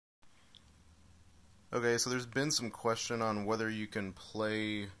Okay, so there's been some question on whether you can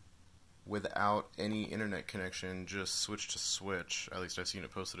play without any internet connection, just switch to switch. At least I've seen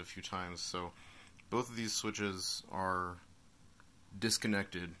it posted a few times. So both of these switches are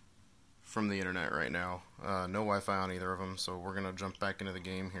disconnected from the internet right now. No Wi-Fi on either of them, so we're going to jump back into the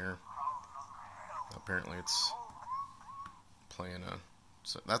game here. Apparently it's playing a...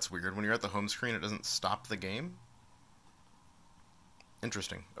 So that's weird. When you're at the home screen, it doesn't stop the game?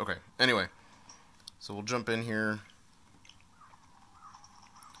 Interesting. Okay, anyway. So we'll jump in here.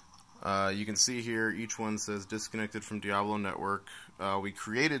 You can see here each one says disconnected from Diablo network. We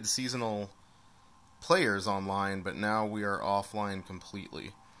created seasonal players online, but now we are offline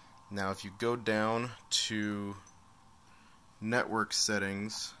completely. Now if you go down to network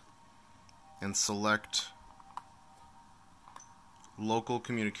settings and select local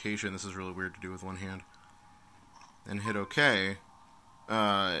communication, this is really weird to do with one hand, and hit OK,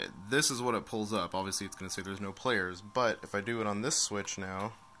 this is what it pulls up. Obviously it's going to say there's no players, but if I do it on this switch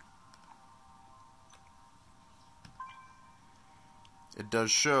now, it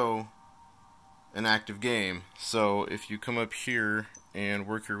does show an active game. So if you come up here and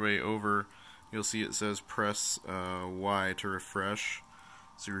work your way over, you'll see it says press Y to refresh.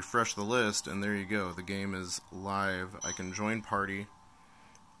 So you refresh the list and there you go, the game is live. I can join party,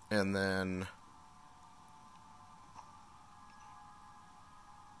 and then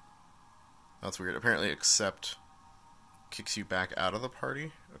that's weird. Apparently accept kicks you back out of the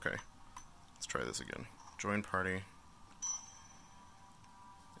party. Okay, let's try this again. Join party.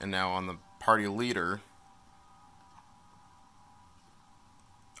 And now on the party leader...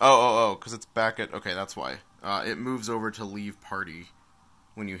 because it's back at... Okay, that's why. It moves over to leave party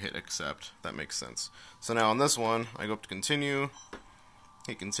when you hit accept. That makes sense. So now on this one, I go up to continue,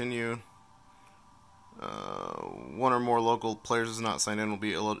 hit continue. One or more local players is not signed in will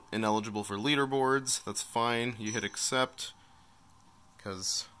be ineligible for leaderboards. That's fine. You hit accept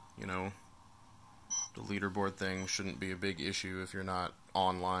because, you know, the leaderboard thing shouldn't be a big issue if you're not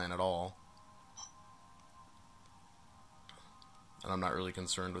online at all. And I'm not really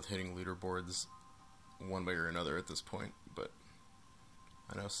concerned with hitting leaderboards one way or another at this point, but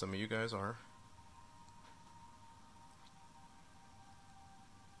I know some of you guys are.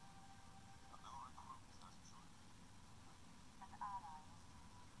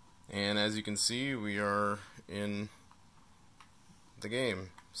 And as you can see, we are in the game.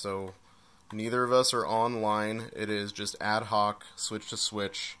 So neither of us are online. It is just ad hoc, switch to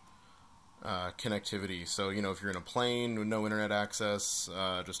switch connectivity. So, you know, if you're in a plane with no internet access,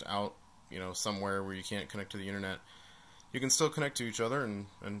 just out, you know, somewhere where you can't connect to the internet, you can still connect to each other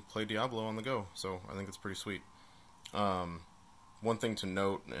and play Diablo on the go. So I think it's pretty sweet. One thing to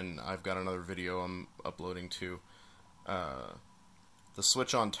note, and I've got another video I'm uploading too, the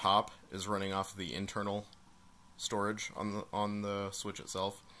switch on top is running off of the internal storage on the Switch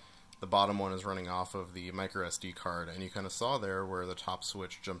itself. The bottom one is running off of the micro SD card, and you kind of saw there where the top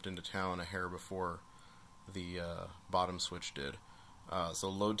switch jumped into town a hair before the bottom switch did. So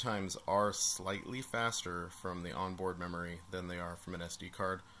load times are slightly faster from the onboard memory than they are from an SD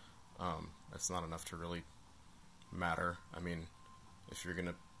card. It's not enough to really matter. I mean, if you're going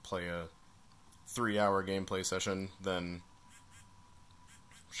to play a 3-hour gameplay session, then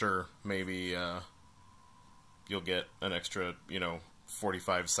sure, maybe you'll get an extra,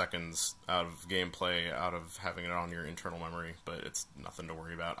 45 seconds out of gameplay out of having it on your internal memory, but it's nothing to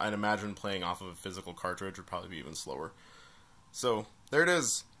worry about. I'd imagine playing off of a physical cartridge would probably be even slower. So, there it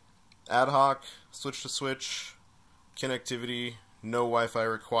is. Ad hoc, switch to switch, connectivity, no Wi-Fi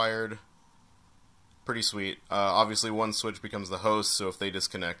required. Pretty sweet. Obviously, one switch becomes the host, so if they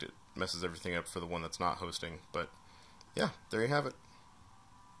disconnect, it messes everything up for the one that's not hosting. But, yeah, there you have it.